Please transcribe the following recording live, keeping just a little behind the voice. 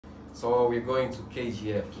So we're going to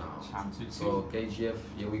KGF now. So KGF,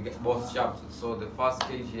 yeah, we get both chapters. So the first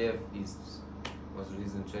KGF was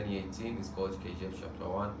released in 2018. It's called KGF Chapter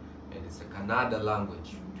 1, and it's a Kannada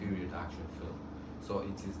language period action film. So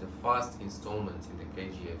it is the first installment in the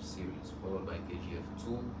KGF series, followed by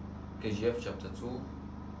KGF Chapter 2,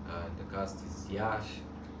 and the cast is Yash,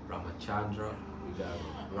 Ramachandra, we got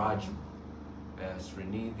Raju,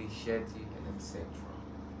 Srinidhi, Shetty, and etc.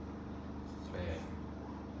 Man,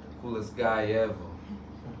 the coolest guy ever,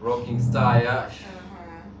 rocking star Yash.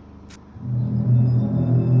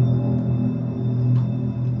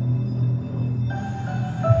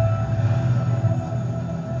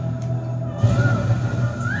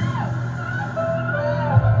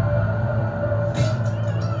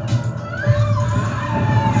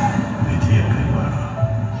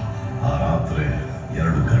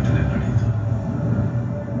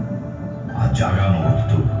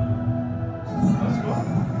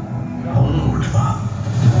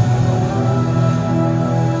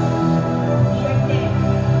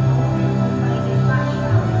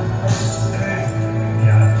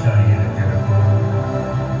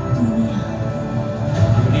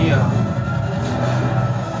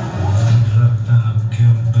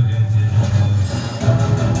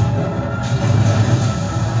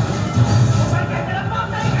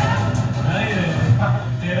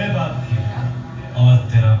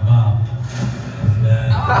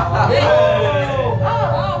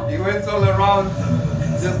 He went all around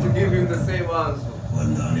just to give him the same answer.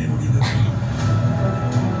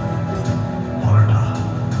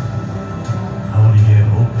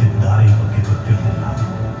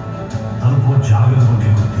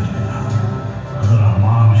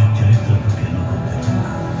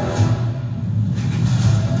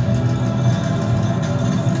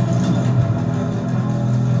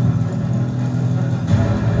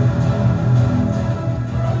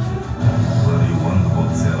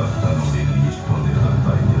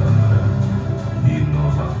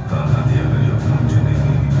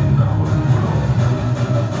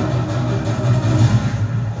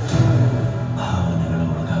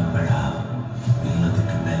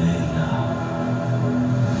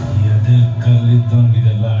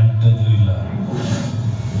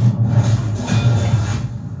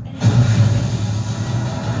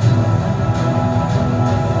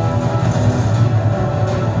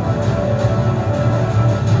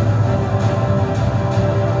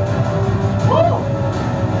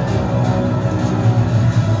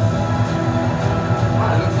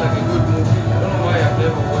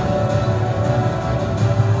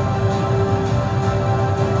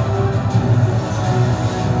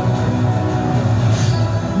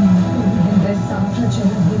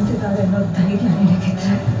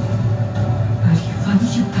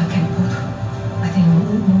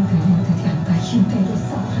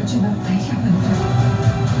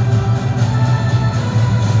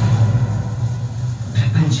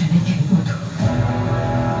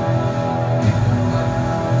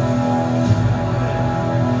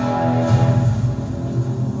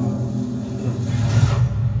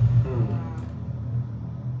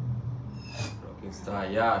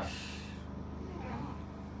 Yash.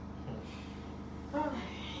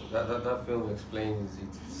 That film explains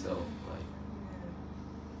it itself. Like,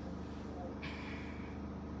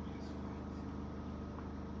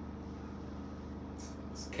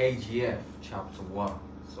 it's KGF Chapter 1.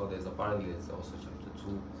 So there's also Chapter 2.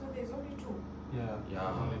 So there's only 2? Yeah,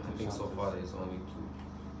 I think so far there's only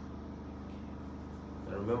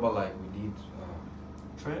 2. I remember like we did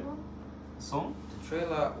trailer? Song?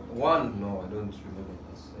 Trailer 1, no, I don't remember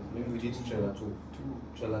this. Maybe we did trailer 2.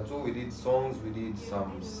 Trailer 2, we did songs, we did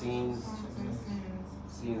some scenes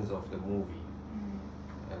of the movie.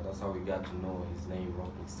 And that's how we got to know his name,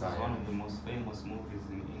 Rocking Star. It's one of the most famous movies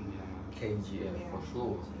in India, man. KGF, for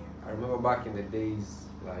sure. I remember back in the days,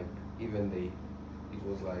 like, even it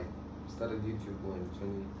was like, started YouTube in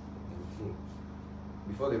 2019.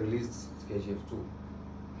 Before they released KGF 2,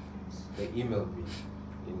 they emailed me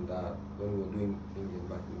in that, when we were doing Indian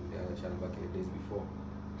back in the other channel back in the days before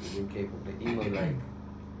we were doing K-pop, they emailed like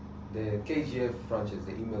the KGF franchise,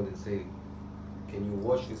 they emailed and say, can you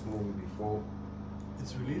watch this movie before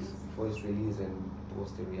it's released? Before it's released, and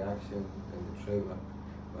post the reaction and the trailer.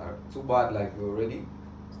 But too bad, like we already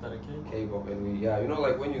started K-pop, and we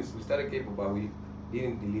like when we started K-pop, but we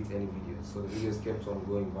didn't delete any videos, so the videos kept on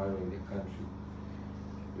going viral in the country.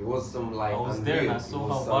 It was some like I was there and I saw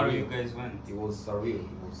how far you guys went. It was surreal.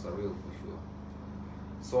 It was surreal for sure.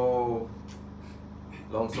 So,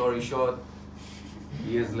 long story short,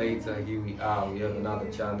 years later, here we are. We have another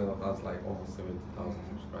channel that's like almost 70,000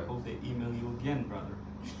 subscribers. Hope they email you again, brother.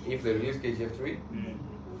 If they release KGF 3,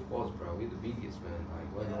 of course, biggest, man. Like,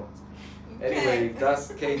 why not? Anyway,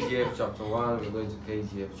 that's KGF chapter 1. We're going to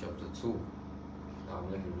KGF chapter 2.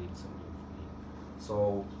 Let me read something.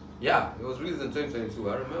 So, yeah, it was released in 2022.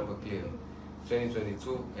 I remember clearly.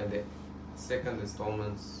 2022, and the second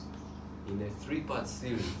installment in a 3-part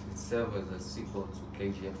series. It serves as a sequel to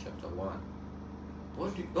KGF chapter 1.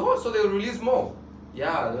 What do you, oh, so they'll release more.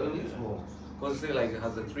 Yeah, they'll release more. Because it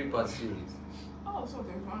has a 3-part series. Oh, so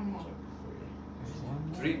there's one more.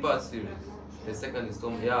 3-part series. The second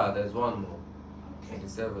installment, yeah, there's one more. Okay. And it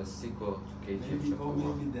serves as a sequel to KGF Maybe, chapter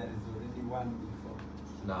 1. maybe there is already one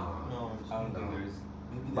before. Nah. No, I don't think there is.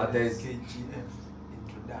 Maybe But there is there's- KGF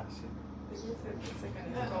introduction.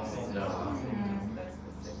 No.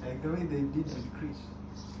 Like the way they did with Chris.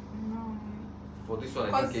 No. For this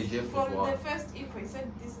one, I think KGF for is the one. first, if I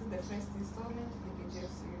said this is the first installment, the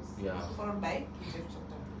KGF series, Yeah. followed by KGF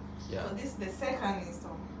chapter 2. Yeah. So this is the second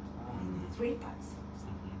installment. Mhm. 3 parts.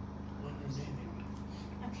 Mhm.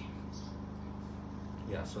 Okay.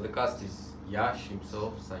 Yeah, so the cast is Yash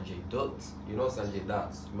himself, Sanjay Dutt. You know Sanjay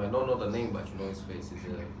Dutt. You might not know the name, but you know his face. He's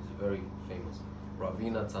very famous.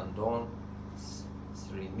 Ravina Tandon,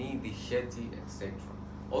 Srinidhi Shetty, etc.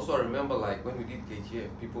 Also, I remember when we did KGF,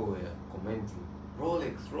 people were commenting,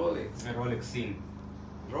 Rolex, Rolex, A Rolex scene.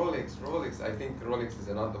 Rolex, Rolex. I think Rolex is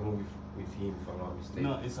another movie with him, if I'm not mistaken.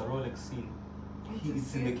 No, it's a Rolex scene. It's a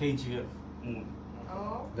It's in the KGF movie.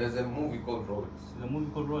 Oh. There's a movie called Rolex. There's a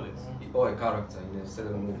movie called Rolex. Or a character in a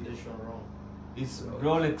certain movie. It's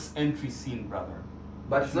Rolex entry scene, brother.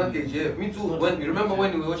 But it's not KGF. Me too. When you remember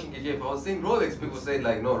when we were watching KGF, I was saying Rolex. People say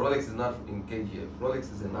no, Rolex is not in KGF. Rolex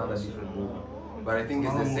is another different movie. But I think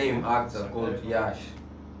it's the same actor called Yash.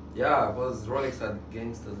 Yeah, because Rolex had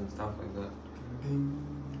gangsters and stuff like that. Ding,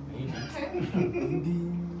 Okay. ding,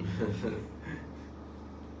 ding.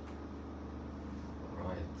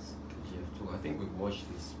 Right, KGF 2. I think we watched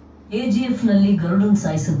this. AGF ನಲ್ಲಿ ಗರುಡನ್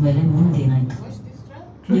ಸಾಯಿಸಿದ ಮೇಲೆ ಮುಂದೇನಾಯ್ತು Watch this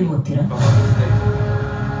trailer. ನೀವು ಓದ್ತೀರಾ If I'm not mistaken.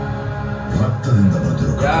 ರಕ್ತದಿಂದ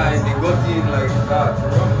ಬರೆದಿರೋ Yeah, and they got in like that,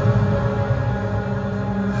 remember?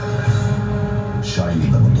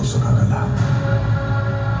 ಶಾಯಿಯಿಂದ ಮುಂದುವರ್ಸೋಕ್ಕಾಗಲ್ಲ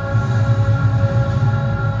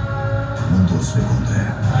ಮುಂದುವರ್ಸ್ಬೇಕು ಅಂದ್ರೆ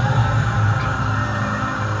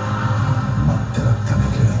ಮತ್ತೆ ರಕ್ತನೇ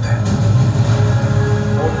ಕೇಳುತ್ತೆ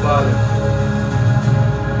More violent.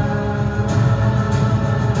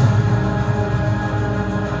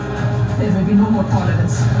 There will be no more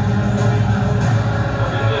tolerance.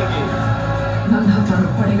 ನನ್ನ ಹತ್ರ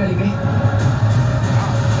ಪಡೆಗಳಿಗೆ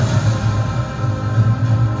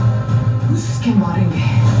उसके मारेंगे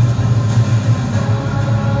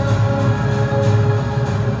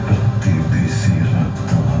ಪ್ರತಿ ಬಿಸಿ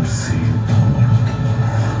ರಕ್ತ ಹರಿಸಿ ಯುದ್ಧ ಮಾಡೋದು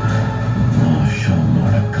ನಾಶ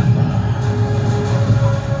ಮಾಡಕ್ಕಲ್ಲ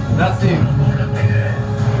That's him. ಮಾಡಕ್ಕೆ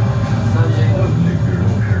Sanjay Dutt. ಅಲ್ಲಿ ಬೀಳೋ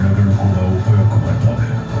ಹೆಣಗಳು ಕೂಡ ಉಪಯೋಗ ಮಾಡ್ತವೆ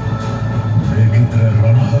ಬೇಕಿದ್ರೆ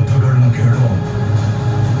ರಣಹದ್ದುಗಳನ್ನ ಕೇಳೋ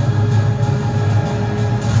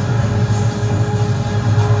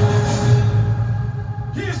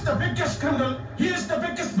He is the biggest criminal. He is the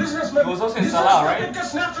biggest businessman. He was also in This Salah, is right? the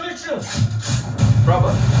biggest national issue.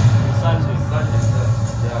 Brother. Sanjay. Sanjay Dutt.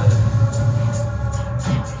 Yeah.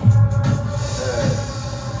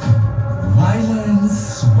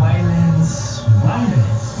 Violence, violence,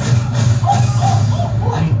 violence.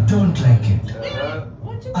 I don't like it.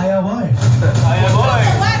 I avoid. I avoid.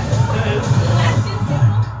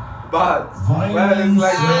 But Violence,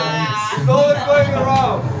 well, it's violence. it's always going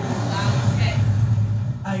around.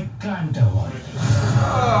 I can't avoid.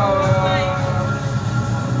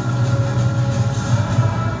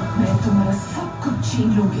 मैं तुम्हारा सब कुछ छीन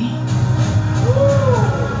लूंगी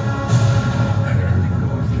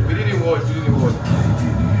We didn't watch. ಇದ್ದೀನಿ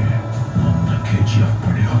ನನ್ನ KGF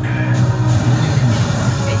ಪಡೆಯೋಕೆ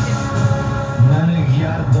ನನಗೆ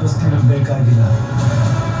ಯಾರ ದೋಸ್ತಿನೂ ಬೇಕಾಗಿಲ್ಲ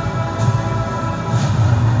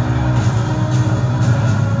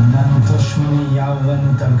ನನ್ನ ದುಶ್ಮನಿ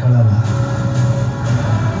ಯಾವನ್ನೂ ತಡ್ಕೊಳ್ಳಲ್ಲ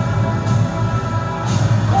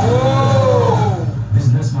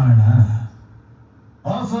ಬಿಸ್ನೆಸ್ ಮಾಡೋಣ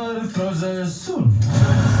ಆಫರ್ ಕ್ಲೋಸರ್ ಸೂನ್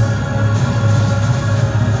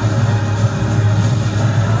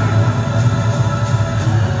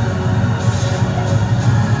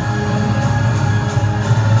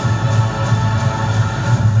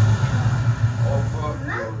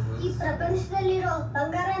ಈ ಪ್ರಪಂಚದಲ್ಲಿರೋ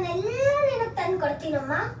ಬಂಗಾರನೆಲ್ಲ ನಿನಗೆ ತಂದು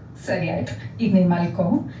ಕೊಡ್ತೀನಮ್ಮ ಸರಿ ಆಯ್ತು ಈಗ ನೀನ್ ಮಲ್ಕೋ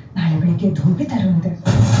ನಾಳೆ ಬೆಳಿಗ್ಗೆ ಧೂಪಿ ತರುವಂತೆ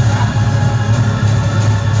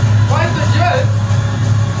Fighter jets.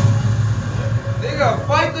 They got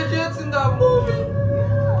fighter jets in that movie.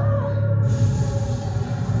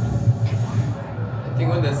 I think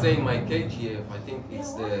when they're saying my KGF, I think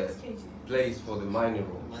it's the place for the mining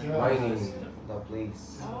rooms. Mining that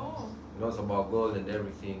place. Oh. You know, it's about gold and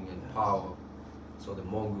everything and power. So the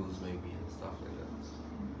Mongols maybe and stuff like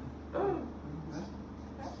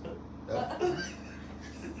that.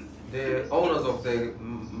 The owners of the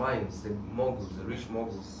mines, the Mongols, the rich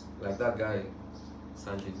Mongols, like that guy,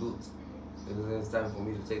 Sanjay Dutt. It's time for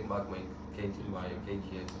me to take back my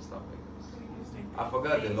KGF and stuff like that. I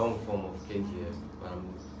forgot the long form of KGF, but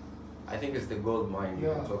I think it's the gold mine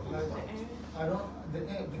you're talking like, about. I don't. The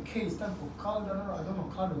K stands for Caldo. I don't know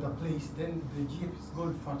Caldo the place. Then the GF is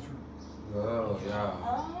gold factory. Oh yeah.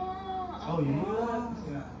 Oh, you know that?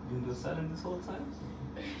 Yeah. You've been silent this whole time?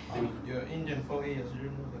 You're Indian 4 years, you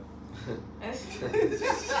know that.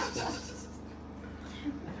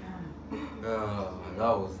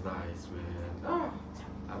 That was nice, man.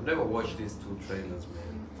 I've never watched these two trailers,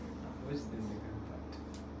 man. What's the second part?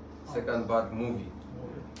 Second part movie.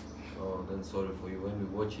 Oh, then sorry for you. When we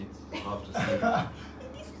watch it, you have to see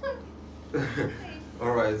it.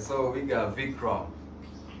 Alright, so we got VIKRAM.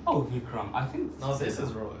 Oh, VIKRAM. I think. No, this is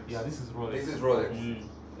Rolex. Yeah, this is Rolex. This is Rolex.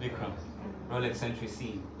 VIKRAM. Rolex entry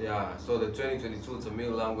scene. Yeah, so the 2022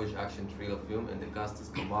 Tamil language action thriller film, and the cast is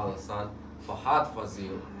Kamal Hassan, Fahad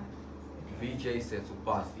Fazil, Vijay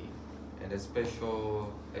Sethupathi, and a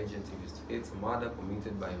special agent investigates a murder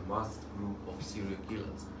committed by a masked group of serial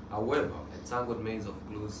killers. However, a tangled maze of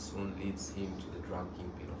clues soon leads him to the drug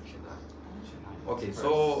kingpin of Chennai. Okay,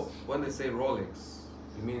 so when they say Rolex,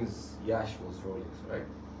 it means Yash was Rolex, right?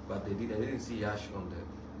 But I didn't see Yash on the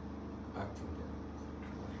acting there.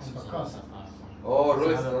 Oh,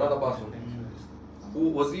 Rolex is another person. Who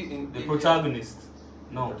was he in? The protagonist.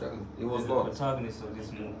 No, he was the not. protagonist of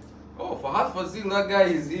this movie. Oh, Fahad Fazil, that guy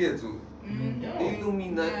is here too.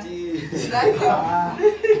 Illuminati. He's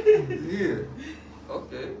here.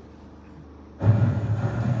 Okay.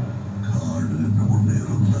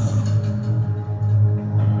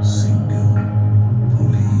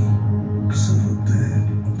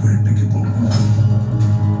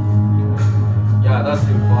 Yeah, that's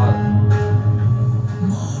him, Fahad.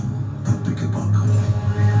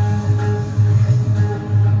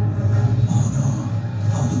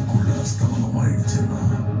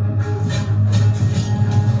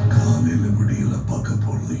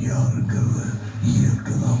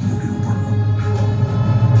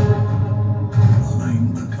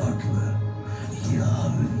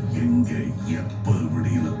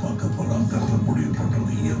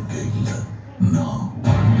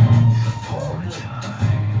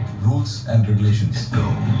 Rules and regulations.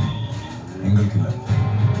 எங்களுக்கில்ல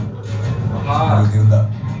இருந்தா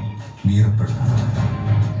மீறப்படும்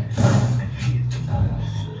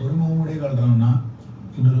ஒரு மூமுடி கலட்டுறோம்னா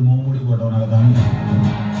இன்னொரு மூமுடி போட்டவனால தான்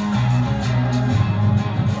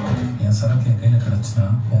என் சரக்கு என் கையில் கிடச்சுன்னா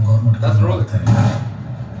உன் government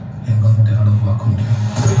என் government என்னால் உருவாக்க முடியும்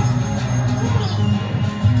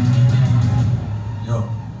யோ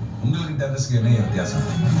உங்களுக்கு டெரரிஸ்க்கு என்ன வித்தியாசம்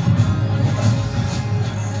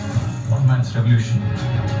One man's revolution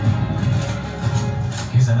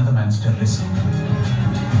is another man's terrorism.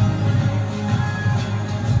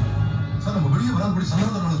 Sir நம்ம வெளியே வராதபடி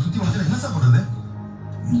சனாதனங்களை சுத்தி வளர்த்து என்ன சார் பண்றது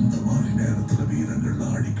இந்த மாதிரி நேரத்துல வீரர்கள்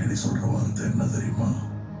அடிக்கடி சொல்ற வார்த்தை என்ன தெரியுமா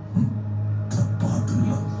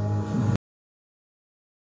தப்பாதுல்ல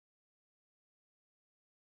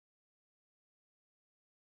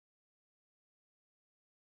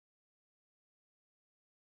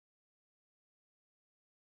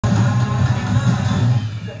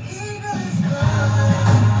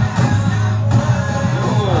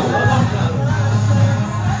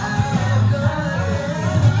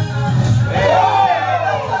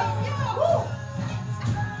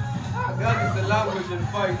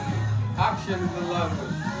Action is the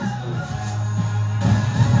language.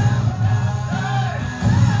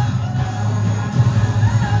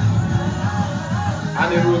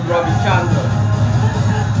 Anirudh Ravichandran.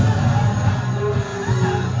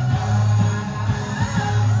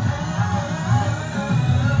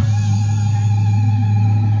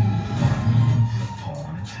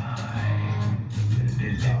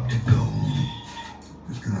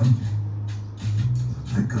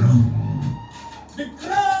 VIKRAM.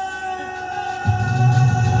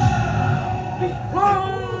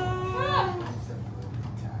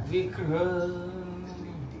 VIKRAM.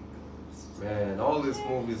 Man, all these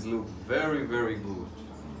movies look very, very good.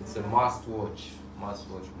 It's a must-watch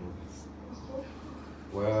movies.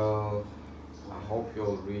 Well, I hope you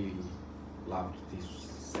all really loved this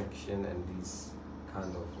section and this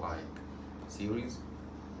kind of like series.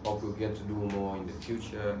 Hope we'll get to do more in the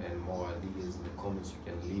future and more ideas in the comments you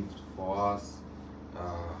can leave for us.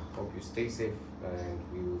 Hope you stay safe and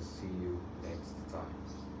we will see you next time.